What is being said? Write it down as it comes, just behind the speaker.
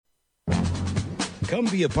Come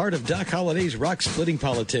be a part of Doc Holliday's Rock Splitting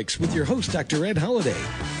Politics with your host, Dr. Ed Holliday.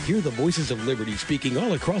 Hear the voices of liberty speaking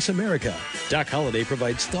all across America. Doc Holliday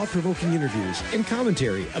provides thought-provoking interviews and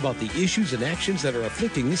commentary about the issues and actions that are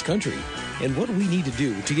afflicting this country and what we need to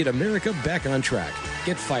do to get America back on track.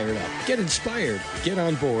 Get fired up, get inspired, get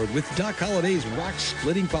on board with Doc Holliday's Rock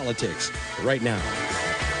Splitting Politics right now.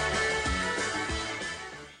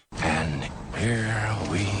 And here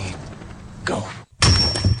we go.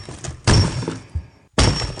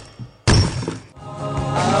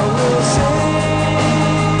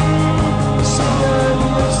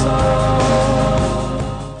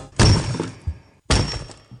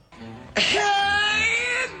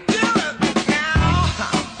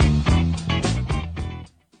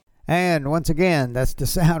 And once again, that's the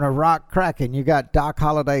sound of rock cracking. You got Doc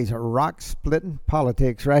Holliday's Rock Splitting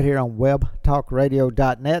Politics right here on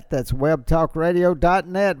webtalkradio.net. That's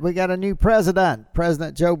webtalkradio.net. We got a new president,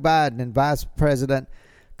 President Joe Biden, and Vice President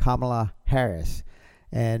Kamala Harris.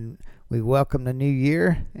 And we welcome the new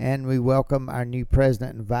year, and we welcome our new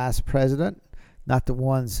president and vice president. Not the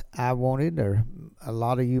ones I wanted, or a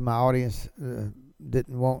lot of you, my audience,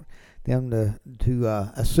 didn't want them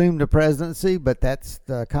to assume the presidency, but that's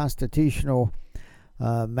the constitutional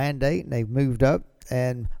mandate, and they've moved up.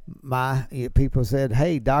 And my people said,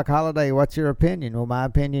 hey, Doc Holliday, what's your opinion? Well, my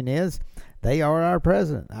opinion is they are our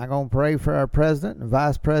president. I'm going to pray for our president and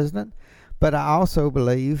vice president, but I also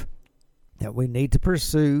believe that we need to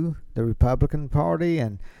pursue the Republican Party,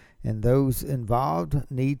 and those involved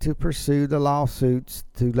need to pursue the lawsuits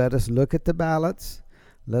to let us look at the ballots,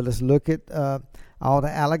 let us look at all the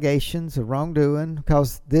allegations of wrongdoing,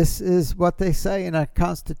 because this is what they say in our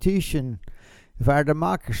Constitution of our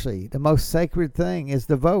democracy. The most sacred thing is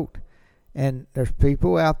the vote. And there's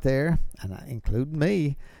people out there, and I include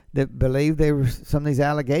me, that believe some of these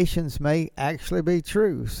allegations may actually be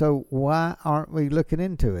true. So why aren't we looking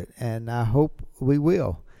into it? And I hope we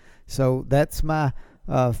will. So that's my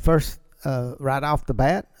first right off the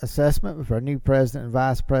bat assessment for our new president and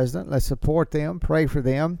vice president. Let's support them, pray for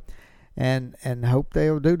them, and hope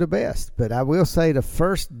they'll do the best. But I will say the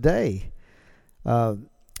first day, Joe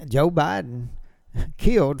Biden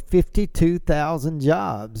killed 52,000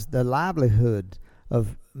 jobs, the livelihood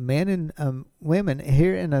of men and women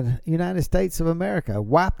here in the United States of America,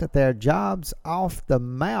 wiped their jobs off the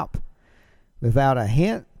map without a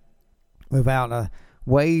hint, without a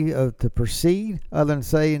way to proceed other than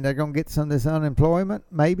saying they're going to get some of this unemployment,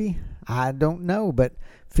 maybe. I don't know, but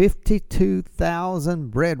 52,000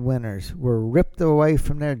 breadwinners were ripped away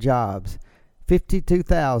from their jobs.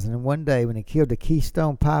 52,000 in one day when he killed the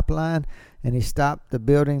Keystone Pipeline and he stopped the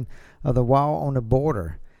building of the wall on the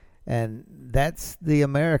border. And that's the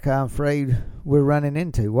America I'm afraid we're running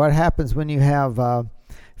into. What happens when you have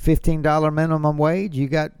 $15 minimum wage? You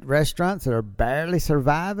got restaurants that are barely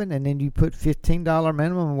surviving, and then you put $15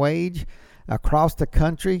 minimum wage across the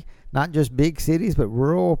country, not just big cities, but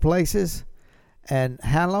rural places. And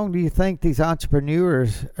how long do you think these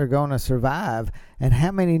entrepreneurs are going to survive? And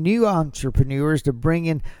how many new entrepreneurs to bring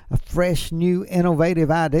in a fresh, new, innovative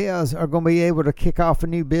ideas are going to be able to kick off a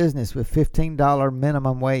new business with $15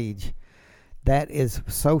 minimum wage? That is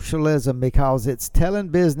socialism, because it's telling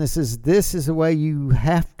businesses this is the way you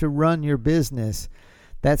have to run your business.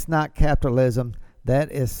 That's not capitalism.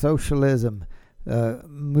 That is socialism,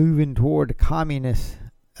 moving toward a communist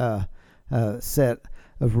set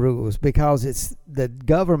of rules, because it's the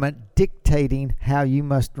government dictating how you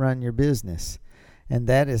must run your business. And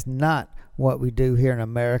that is not what we do here in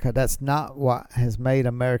America. That's not what has made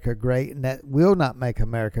America great, and that will not make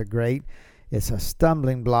America great. It's a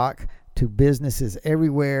stumbling block to businesses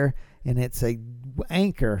everywhere, and it's a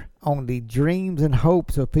anchor on the dreams and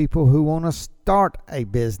hopes of people who want to start a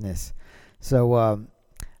business. So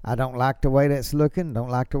I don't like the way that's looking, don't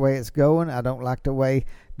like the way it's going. I don't like the way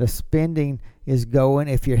the spending is going.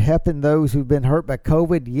 If you're helping those who've been hurt by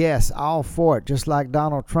COVID, yes, all for it, just like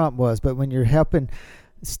Donald Trump was. But when you're helping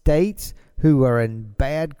states who are in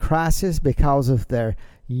bad crisis because of their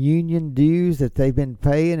union dues that they've been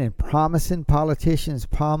paying and promising, politicians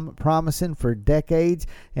promising for decades,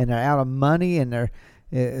 and they're out of money, and they're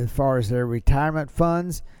as far as their retirement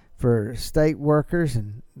funds for state workers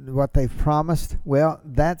and what they've promised, well,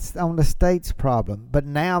 that's on the state's problem. But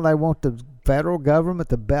now they want the federal government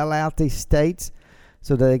to bail out these states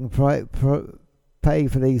so that they can pay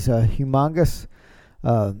for these humongous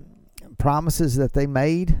promises that they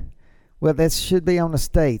made. Well, that should be on the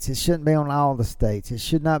states. It shouldn't be on all the states. It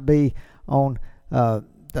should not be on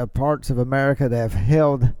the parts of America that have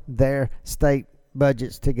held their state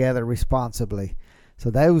budgets together responsibly.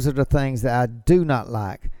 So those are the things that I do not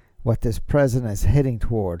like what this president is heading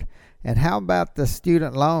toward. And how about the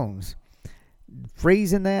student loans?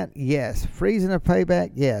 Freezing that? Yes. Freezing a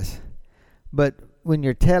payback? Yes. But when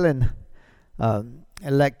you're telling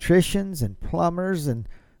electricians and plumbers and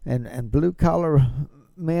blue-collar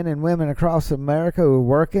men and women across America who are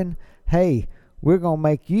working, hey, we're going to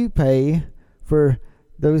make you pay for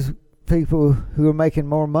those people who are making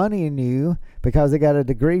more money than you because they got a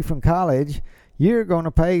degree from college, you're going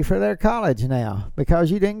to pay for their college now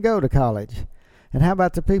because you didn't go to college. And how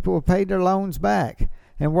about the people who paid their loans back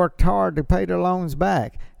and worked hard to pay their loans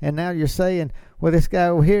back? And now you're saying, well, this guy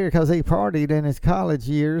over here, because he partied in his college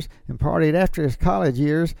years and partied after his college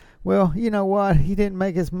years, well, you know what? He didn't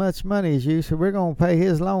make as much money as you, so we're going to pay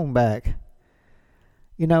his loan back.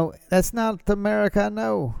 You know, that's not the America I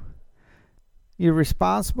know. You're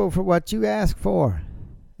responsible for what you ask for.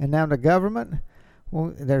 And now the government,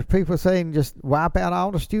 well, there's people saying just wipe out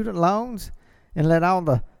all the student loans and let all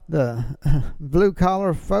the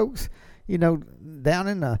blue-collar folks, you know, down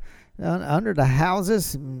in the under the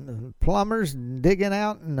houses, plumbers digging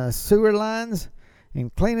out in the sewer lines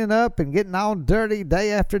and cleaning up and getting all dirty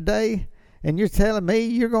day after day. And you're telling me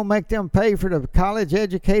you're going to make them pay for the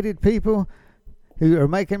college-educated people who are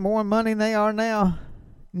making more money than they are now?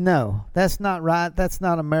 No, that's not right. That's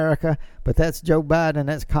not America. But that's Joe Biden,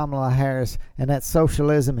 that's Kamala Harris, and that's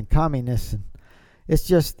socialism and communism. It's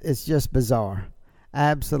just bizarre.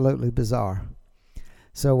 Absolutely bizarre.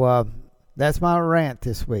 So that's my rant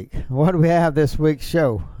this week. What do we have this week's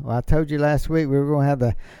show? Well, I told you last week we were going to have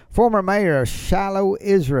the former mayor of Shiloh,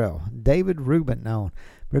 Israel, David Rubin, on.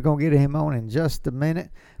 We're going to get him on in just a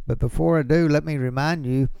minute. But before I do, let me remind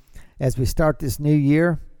you, as we start this new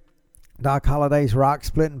year, Doc Holliday's Rock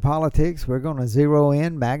Splitting Politics, we're going to zero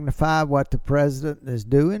in, magnify what the president is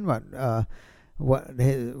doing,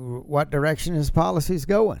 what direction his policy is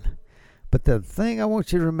going. But the thing I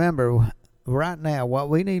want you to remember right now, what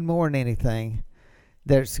we need more than anything,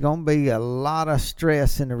 there's going to be a lot of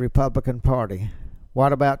stress in the Republican Party.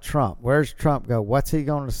 What about Trump? Where's Trump go? What's he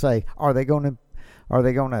going to say? Are they going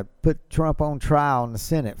to put Trump on trial in the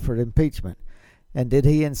Senate for impeachment? And did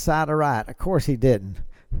he incite a riot? Of course he didn't.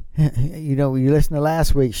 You know, you listen to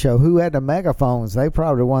last week's show. Who had the megaphones? They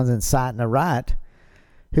probably the ones inciting a riot.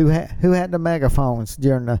 Who had the megaphones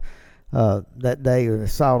during the that day of the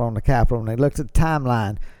assault on the Capitol? And they looked at the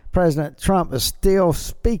timeline. President Trump is still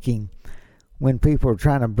speaking when people were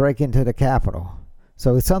trying to break into the Capitol.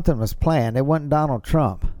 So something was planned. It wasn't Donald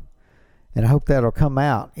Trump. And I hope that'll come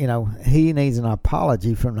out. You know, he needs an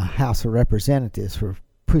apology from the House of Representatives for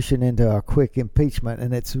pushing into a quick impeachment.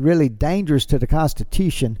 And it's really dangerous to the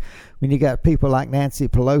Constitution when you got people like Nancy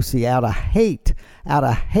Pelosi out of hate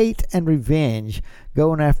and revenge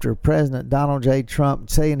going after President Donald J. Trump,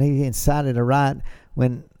 saying he incited a riot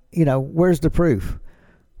when, you know, where's the proof?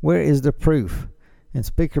 Where is the proof? And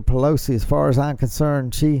Speaker Pelosi, as far as I'm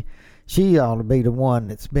concerned, she ought to be the one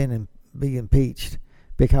that's be impeached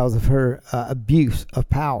because of her abuse of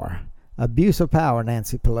power. Abuse of power,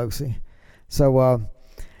 Nancy Pelosi. So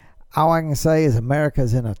all I can say is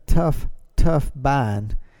America's in a tough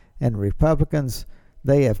bind, and Republicans,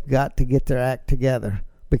 they have got to get their act together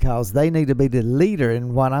because they need to be the leader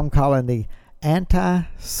in what I'm calling the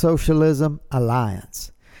Anti-Socialism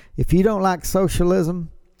Alliance. If you don't like socialism,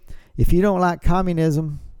 if you don't like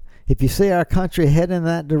communism, if you see our country heading in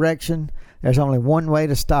that direction, there's only one way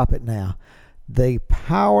to stop it now. The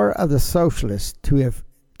power of the socialists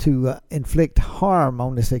to inflict harm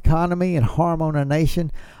on this economy and harm on our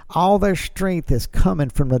nation, all their strength is coming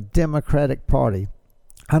from the Democratic Party.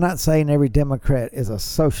 I'm not saying every Democrat is a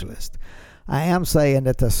socialist. I am saying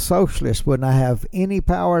that the socialists would not have any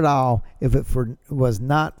power at all if it was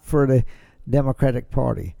not for the Democratic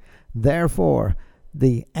Party. Therefore,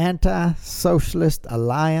 the Anti-Socialist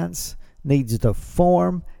Alliance needs to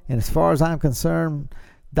form, and as far as I'm concerned,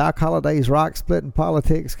 Doc Holliday's Rock Splitting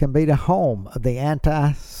Politics can be the home of the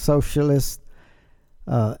Anti-Socialist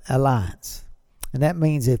Alliance. And that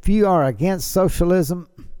means if you are against socialism,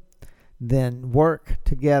 then work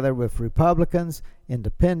together with Republicans,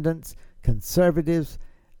 independents, conservatives,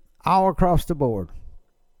 all across the board.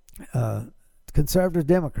 Conservative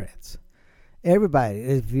Democrats. Everybody,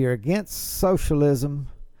 if you're against socialism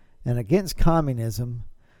and against communism,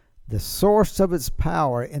 the source of its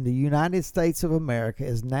power in the United States of America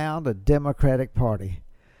is now the Democratic Party.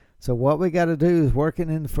 So what we got to do is working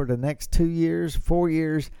in for the next 2 years, 4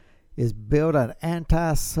 years, is build an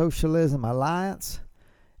anti-socialism alliance.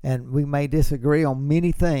 And we may disagree on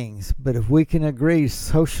many things, but if we can agree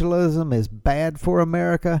socialism is bad for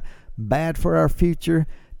America, bad for our future,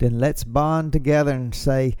 then let's bond together and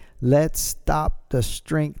say, let's stop the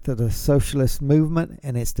strength of the socialist movement,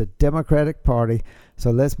 and it's the Democratic Party. So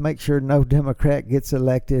let's make sure no Democrat gets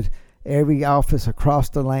elected every office across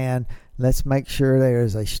the land. Let's make sure there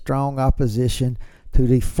is a strong opposition to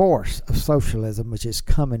the force of socialism, which is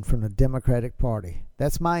coming from the Democratic Party.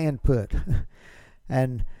 That's my input.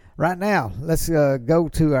 And right now, let's go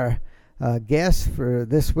to our guest for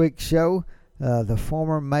this week's show, the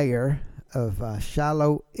former mayor of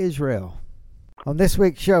Shiloh, Israel. On this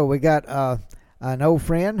week's show, we got an old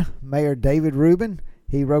friend, Mayor David Rubin.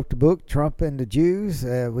 He wrote the book, Trump and the Jews.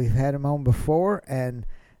 We've had him on before, and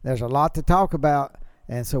there's a lot to talk about.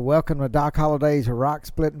 And so welcome to Doc Holliday's Rock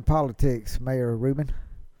Splitting Politics, Mayor Rubin.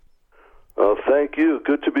 Well, thank you.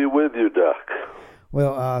 Good to be with you, Doc.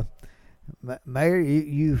 Well, Mayor,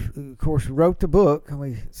 you of course wrote the book, and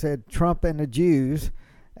we said Trump and the Jews,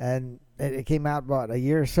 and it came out about a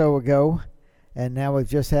year or so ago, and now we've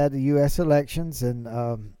just had the U.S. elections, and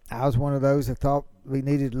I was one of those that thought we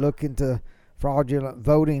needed to look into fraudulent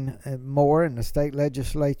voting more, and the state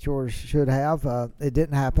legislatures should have. It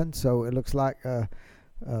didn't happen, so it looks like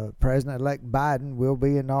President-elect Biden will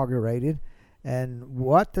be inaugurated. And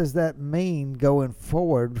what does that mean going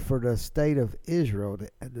forward for the state of Israel,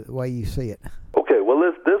 the way you see it? Okay, well,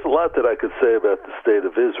 there's a lot that I could say about the state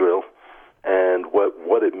of Israel and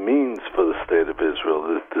what it means for the state of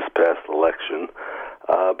Israel this past election.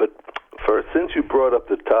 But first, since you brought up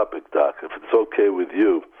the topic, Doc, if it's okay with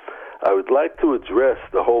you, I would like to address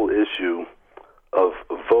the whole issue of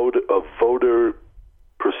voter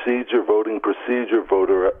procedure, voting procedure,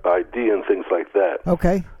 voter ID, and things like that.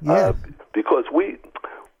 Okay, yeah. Because we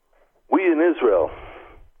in Israel,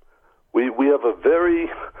 we have a very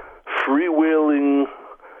freewheeling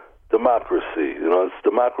democracy. You know, it's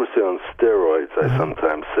democracy on steroids, I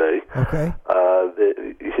sometimes say. Okay.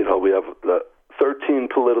 We have 13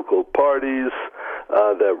 political parties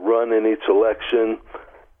that run in each election,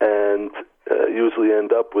 and usually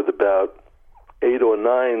end up with about 8 or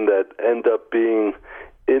 9 that end up being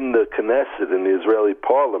in the Knesset, in the Israeli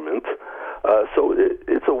parliament. So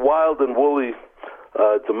it's a wild and woolly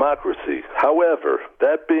democracy. However,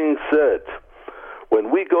 that being said, when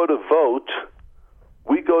we go to vote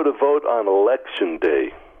on election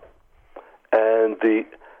day, and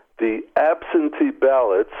the absentee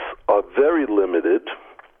ballots are very limited,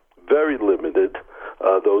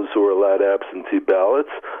 those who are allowed absentee ballots.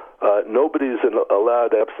 Nobody's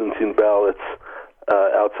allowed absentee ballots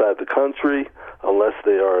outside the country unless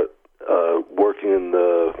they are working in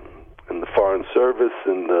the foreign service,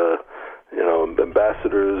 and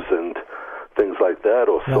ambassadors and things like that,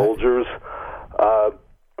 or soldiers.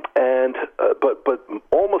 But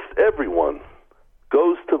almost everyone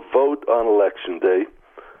goes to vote on election day.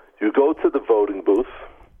 You go to the voting booth.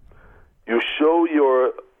 You show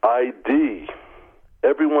your ID.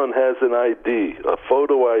 Everyone has an ID, a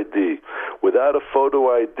photo ID. Without a photo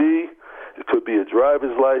ID, it could be a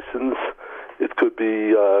driver's license. It could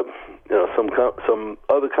be some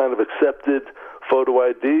other kind of accepted photo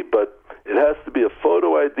ID, but it has to be a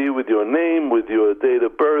photo ID with your name, with your date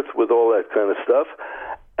of birth, with all that kind of stuff.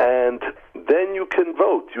 And then you can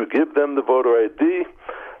vote. You give them the voter ID.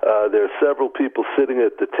 There are several people sitting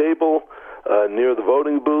at the table near the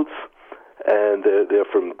voting booths, and they're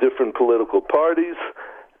from different political parties,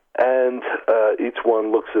 and each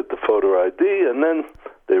one looks at the photo ID, and then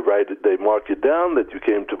they mark it down that you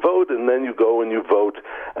came to vote, and then you go and you vote,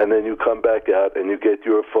 and then you come back out and you get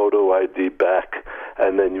your photo ID back,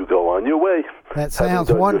 and then you go on your way. That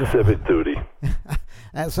sounds wonderful. Your civic duty.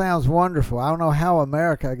 That sounds wonderful. I don't know how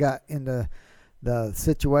America got into the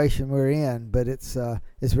situation we're in, but it's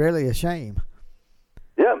really a shame.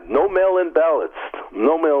 Yeah, no mail-in ballots.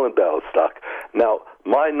 No mail-in ballots, Doc. Now,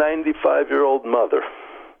 my 95-year-old mother,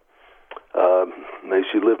 may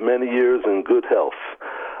she live many years in good health.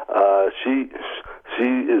 She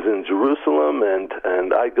is in Jerusalem,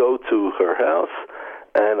 and I go to her house,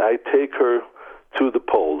 and I take her to the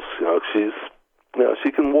polls.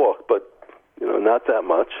 She can walk, but not that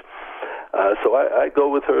much. So I go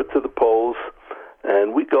with her to the polls,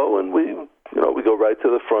 and we go right to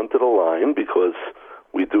the front of the line because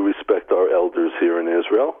we do respect our elders here in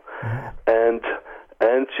Israel. And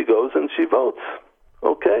she goes and she votes.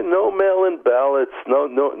 Okay, no mail-in ballots, no,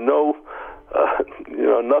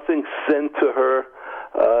 nothing sent to her.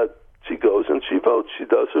 She goes and she votes. She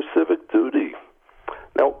does her civic duty.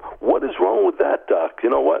 Now, what is wrong with that, Doc? You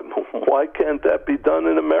know what? Why can't that be done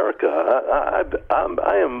in America?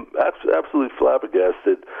 I am absolutely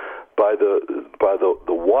flabbergasted by the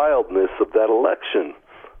wildness of that election.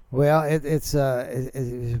 Well,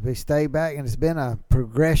 we stay back, and it's been a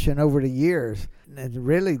progression over the years. and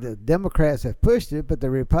really the Democrats have pushed it, but the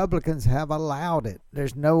Republicans have allowed it.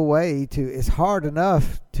 There's no way to. It's hard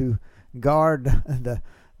enough to guard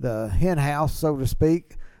the hen house, so to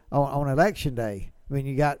speak, on election day. I mean,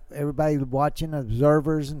 you got everybody watching,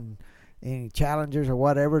 observers and any challengers or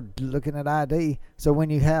whatever looking at ID. So when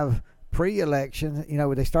you have pre-election,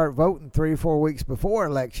 they start voting 3 or 4 weeks before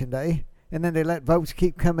election day, and then they let votes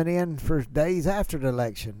keep coming in for days after the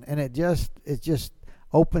election, and it just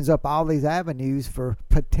opens up all these avenues for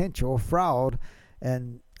potential fraud.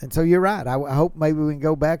 And so you're right. I hope maybe we can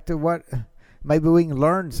go back to maybe we can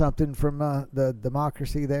learn something from the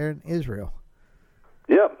democracy there in Israel.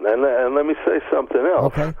 Yeah, and let me say something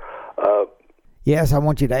else. Okay. Yes, I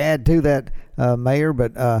want you to add to that, Mayor,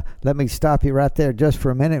 but let me stop you right there just for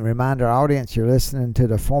a minute and remind our audience you're listening to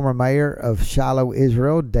the former mayor of Shiloh,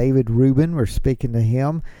 Israel, David Rubin. We're speaking to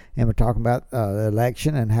him, and we're talking about the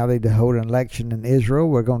election and how they hold an election in Israel.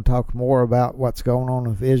 We're going to talk more about what's going on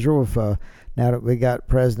with Israel now that we got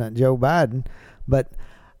President Joe Biden. But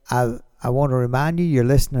I want to remind you, you're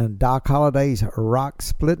listening to Doc Holliday's Rock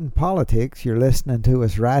Splitting Politics. You're listening to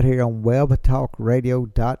us right here on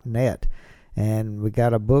webtalkradio.net. And we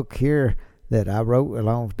got a book here that I wrote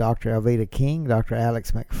along with Dr. Alveda King, Dr.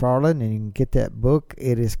 Alex McFarland, and you can get that book.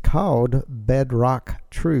 It is called Bedrock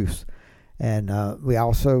Truths. And we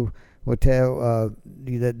also will tell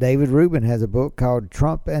you that David Rubin has a book called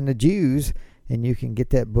Trump and the Jews, and you can get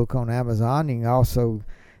that book on Amazon. You can also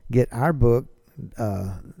get our book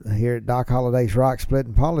here at Doc Holliday's Rock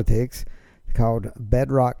Splitting Politics called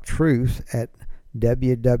Bedrock Truths at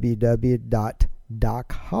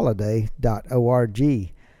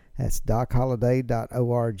www.docholliday.org. That's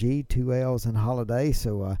docholliday.org, 2 L's and holiday.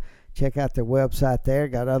 So check out the website there.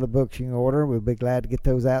 Got other books you can order. We'll be glad to get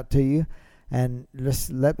those out to you. And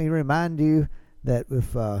just let me remind you that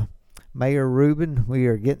with Mayor Rubin, we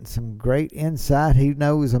are getting some great insight. He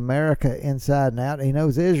knows America inside and out. He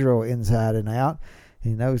knows Israel inside and out. He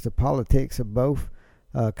knows the politics of both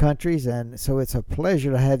countries. And so it's a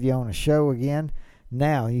pleasure to have you on the show again.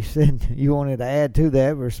 Now, you said you wanted to add to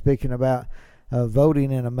that. We're speaking about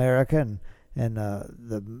voting in America and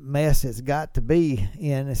the mess it's got to be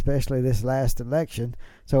in, especially this last election.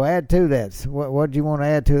 So add to that. What do you want to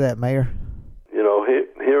add to that, Mayor?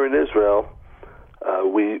 Here in Israel,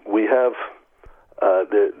 we have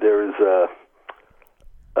there is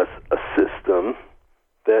a system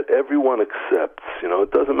that everyone accepts.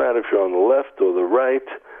 It doesn't matter if you're on the left or the right.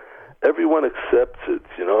 Everyone accepts it,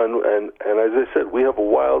 and as I said, we have a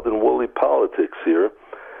wild and woolly politics here,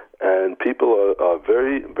 and people are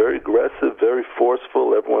very, very aggressive, very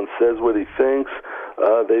forceful. Everyone says what he thinks.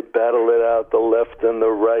 They battle it out, the left and the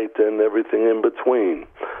right and everything in between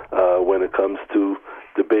when it comes to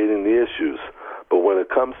debating the issues. But when it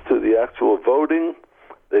comes to the actual voting,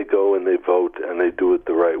 they go and they vote, and they do it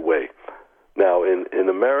the right way. Now, in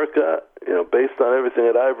America, based on everything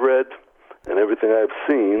that I've read and everything I've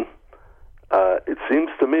seen, it seems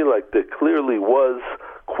to me like there clearly was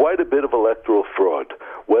quite a bit of electoral fraud.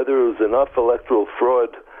 Whether it was enough electoral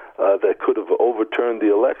fraud that could have overturned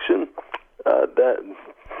the election,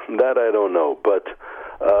 that I don't know. But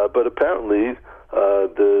apparently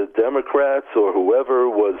the Democrats or whoever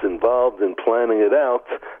was involved in planning it out,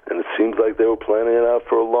 and it seems like they were planning it out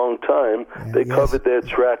for a long time, they covered their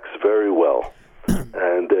tracks very well,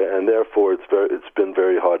 and therefore it's been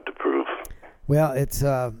very hard to prove. Well, it's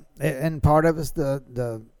and part of it's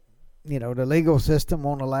the legal system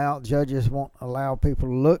won't allow, judges won't allow people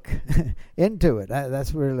to look into it.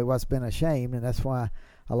 That's really what's been a shame, and that's why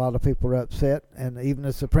a lot of people are upset. And even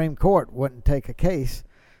the Supreme Court wouldn't take a case,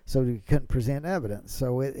 so you couldn't present evidence.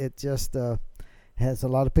 So it just has a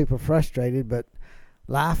lot of people frustrated, but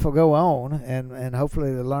life will go on, and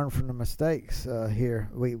hopefully they'll learn from the mistakes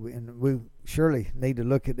here. We surely need to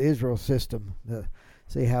look at the Israel system to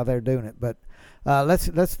see how they're doing it. But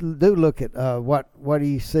let's do look at what do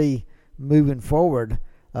you see moving forward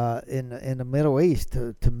in the Middle East.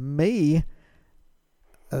 To me,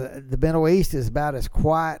 the Middle East is about as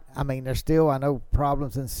quiet. I mean, there's still, I know,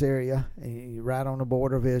 problems in Syria, right on the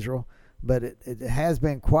border of Israel, but it has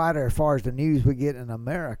been quieter as far as the news we get in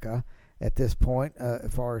America at this point.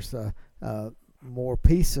 As far as more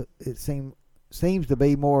peace, it seems to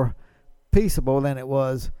be more peaceable than it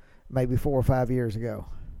was maybe 4 or 5 years ago.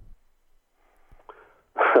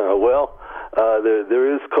 Well,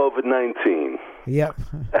 there is COVID-19. Yep.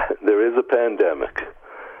 There is a pandemic,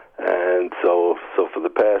 and so for the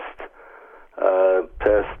past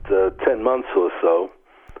 10 months or so,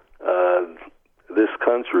 this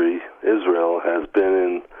country, Israel, has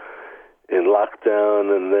been in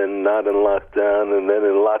lockdown, and then not in lockdown, and then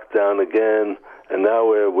in lockdown again, and now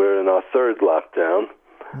we're in our third lockdown,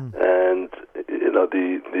 and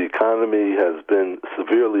the economy has been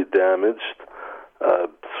severely damaged.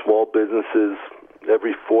 Small businesses,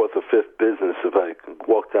 every fourth or fifth business, if I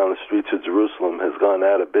walk down the streets of Jerusalem, has gone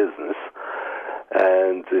out of business,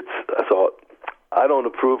 and so I don't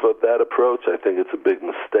approve of that approach. I think it's a big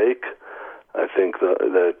mistake. I think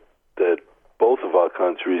that both of our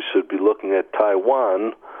countries should be looking at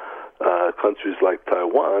Taiwan, countries like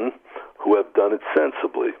Taiwan, who have done it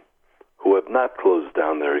sensibly, who have not closed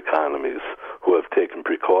down their economies, who have taken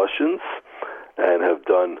precautions and have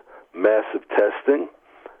done massive testing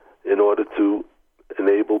in order to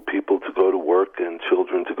enable people to go to work and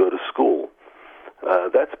children to go to school.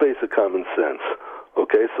 That's basic common sense.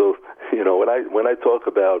 Okay, so when I talk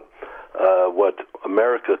about what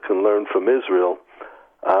America can learn from Israel,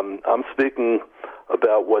 I'm speaking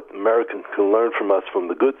about what Americans can learn from us, from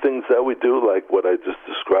the good things that we do, like what I just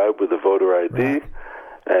described with the voter ID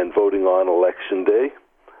and voting on Election Day,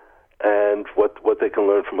 and what they can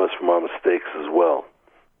learn from us from our mistakes as well.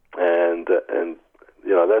 And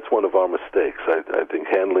that's one of our mistakes. I think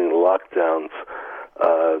handling the lockdowns,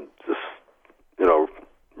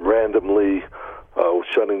 randomly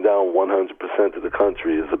shutting down 100% of the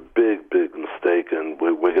country is a big, big mistake, and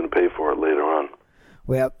we're going to pay for it later on.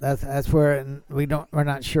 Well, that's where we're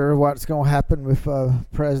not sure what's going to happen with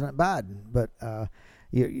President Biden, but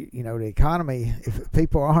the economy, if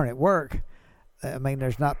people aren't at work, I mean,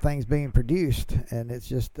 there's not things being produced, and it's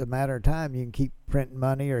just a matter of time. You can keep printing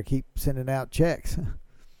money or keep sending out checks.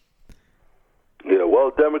 Yeah, well,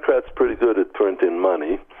 Democrats are pretty good at printing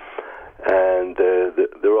money, and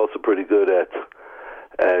they're also pretty good at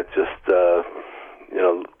just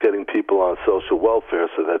getting people on social welfare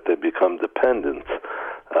so that they become dependent.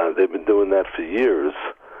 They've been doing that for years,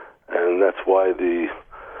 and that's why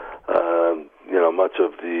much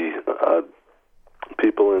of the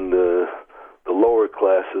people in the lower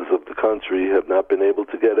classes of the country have not been able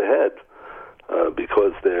to get ahead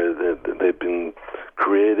because they've been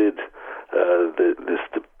created this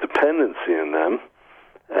dependency in them,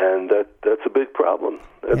 and that's a big problem.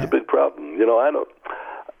 That's a big problem.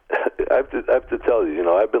 I have to tell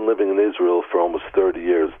you, I've been living in Israel for almost 30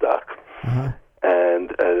 years, Doc. Uh-huh.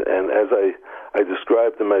 And as I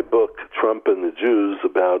described in my book, Trump and the Jews,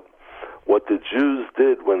 about what the Jews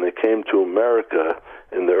did when they came to America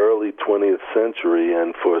in the early 20th century,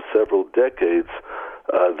 and for several decades,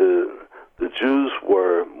 the Jews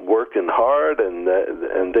were working hard, and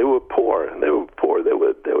they were poor. They were poor. They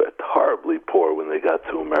were horribly poor when they got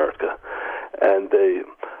to America, and they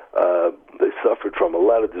suffered from a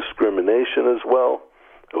lot of discrimination as well.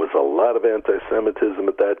 There was a lot of anti-Semitism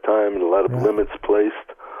at that time, and a lot of limits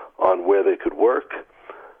placed on where they could work.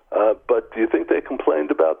 But do you think they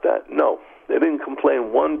complained about that? No, they didn't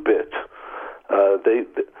complain one bit.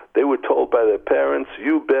 They were told by their parents,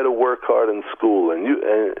 "You better work hard in school," and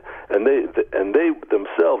they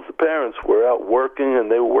themselves, the parents, were out working,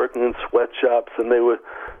 and they were working in sweatshops, and they were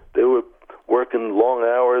working long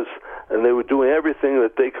hours, and they were doing everything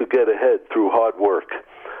that they could get ahead through hard work.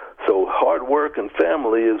 So hard work and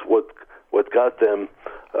family is what got them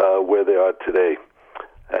where they are today.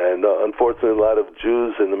 And unfortunately, a lot of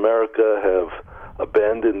Jews in America have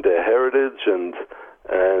abandoned their heritage, and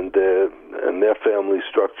their family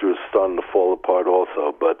structure is starting to fall apart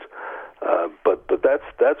also. But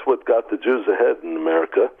that's what got the Jews ahead in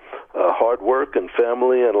America: hard work and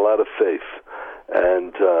family and a lot of faith.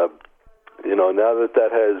 And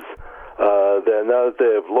now that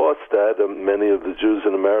they have lost that, many of the Jews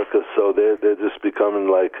in America, so they're just becoming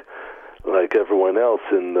like everyone else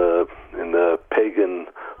in the pagan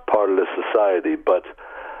part of the society. But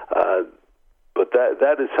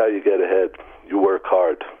that is how you get ahead. You work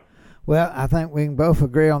hard. Well, I think we can both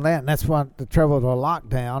agree on that, and that's what the trouble with a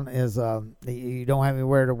lockdown is. You don't have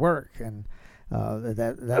anywhere to work, and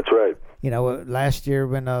that's right. Last year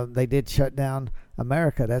when they did shut down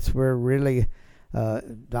America, that's where really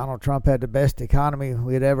Donald Trump had the best economy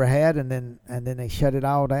we had ever had, and then they shut it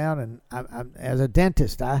all down. And I, as a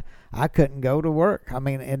dentist, I couldn't go to work. I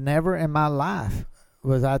mean, it never in my life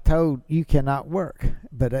was I told you cannot work.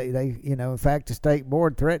 But they in fact, the state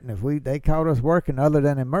board threatened if they caught us working other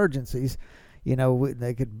than emergencies,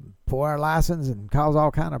 they could pull our license and cause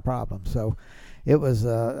all kind of problems. So it was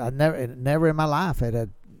never in my life had I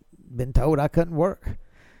been told I couldn't work.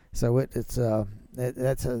 So that's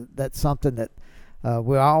something that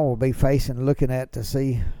we all will be facing, looking at to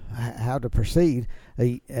see how to proceed.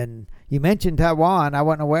 And you mentioned Taiwan. I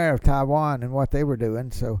wasn't aware of Taiwan and what they were doing.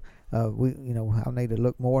 So I'll need to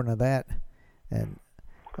look more into that. And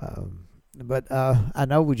But I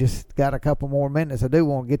know we just got a couple more minutes. I do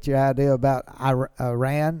want to get your idea about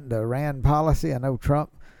Iran, the Iran policy. I know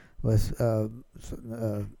Trump was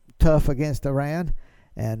tough against Iran,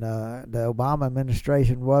 and the Obama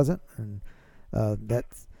administration wasn't. And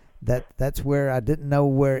that's where I didn't know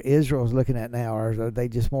where Israel's looking at now. Or are they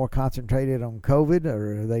just more concentrated on COVID,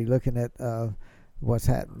 or are they looking at what's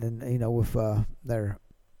happening, with their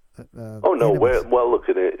enemies? Well, look,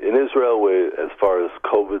 in Israel, as far as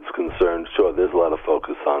COVID's concerned, sure, there's a lot of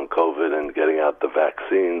focus on COVID and getting out the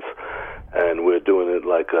vaccines, and we're doing it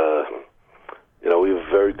like we have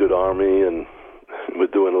a very good army, and we're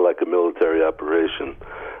doing it like a military operation.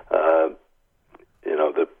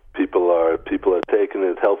 The people are taking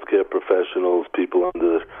it. Healthcare professionals, people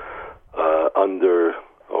under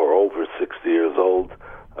or over 60 years old,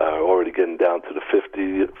 are already getting down to the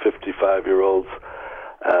 55-year-olds.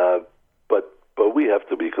 But we have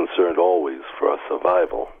to be concerned always for our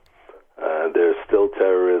survival. There's still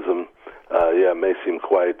terrorism. It may seem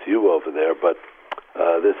quiet to you over there, but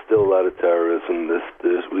there's still a lot of terrorism.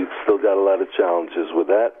 We've still got a lot of challenges with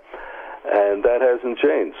that, and that hasn't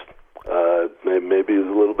changed. Maybe a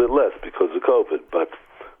little bit less because of COVID, but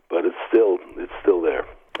it's still there.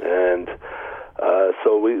 And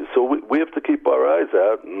so we have to keep our eyes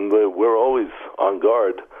out, and we're always on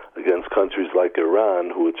guard against countries like Iran,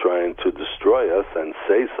 who are trying to destroy us and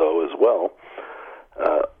say so as well.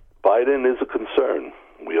 Biden is a concern.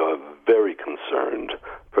 We are very concerned.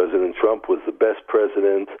 President Trump was the best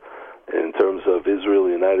president in terms of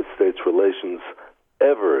Israel-United States relations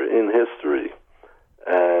ever in history,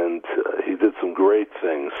 and he did some great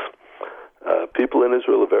things. People in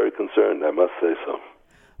Israel are very concerned, I must say so.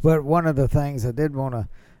 But one of the things I did want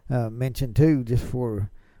to mention, too, just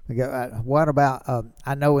for we go, what about,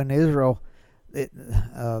 I know in Israel,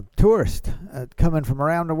 tourists coming from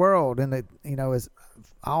around the world, and it is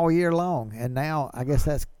all year long, and now I guess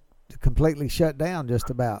that's completely shut down just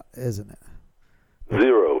about, isn't it?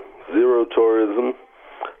 Zero tourism.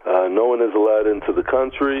 No one is allowed into the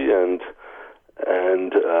country, and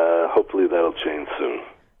hopefully that'll change soon.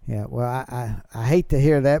 Yeah, well, I hate to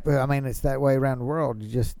hear that, but I mean it's that way around the world.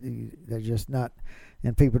 They're just not,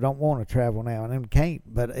 and people don't want to travel now, and them can't.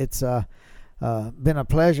 But it's been a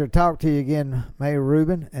pleasure to talk to you again, Mayor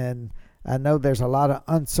Rubin, and I know there's a lot of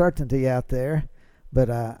uncertainty out there, but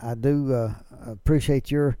I do appreciate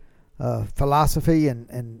your philosophy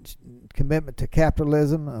and commitment to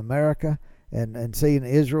capitalism, America, and seeing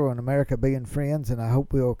Israel and America being friends, and I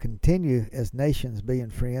hope we'll continue as nations being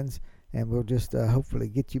friends, and we'll just hopefully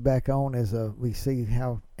get you back on as we see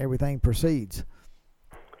how everything proceeds.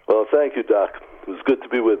 Well, thank you, Doc. It was good to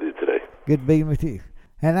be with you today. Good being with you.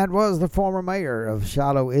 And that was the former mayor of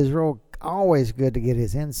Shiloh, Israel. Always good to get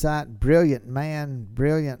his insight. Brilliant man,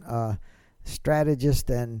 brilliant strategist,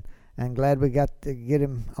 and glad we got to get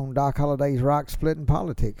him on Doc Holliday's Rock Splitting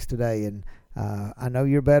Politics today. And I know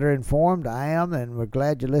you're better informed. I am, and we're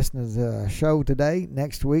glad you're listening to the show today.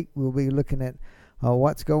 Next week, we'll be looking at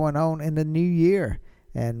what's going on in the new year.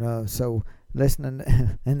 And so listening,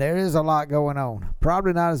 and there is a lot going on.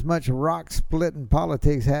 Probably not as much rock-splitting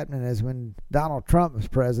politics happening as when Donald Trump was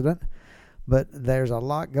president, but there's a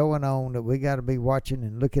lot going on that we got to be watching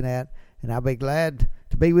and looking at, and I'll be glad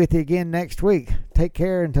to be with you again next week. Take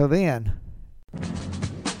care until then.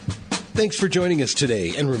 Thanks for joining us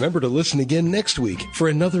today, and remember to listen again next week for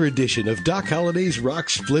another edition of Doc Holliday's Rock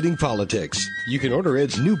Splitting Politics. You can order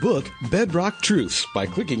Ed's new book, Bedrock Truths, by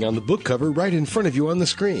clicking on the book cover right in front of you on the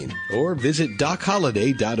screen, or visit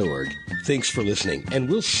DocHolliday.org. Thanks for listening, and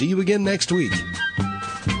we'll see you again next week.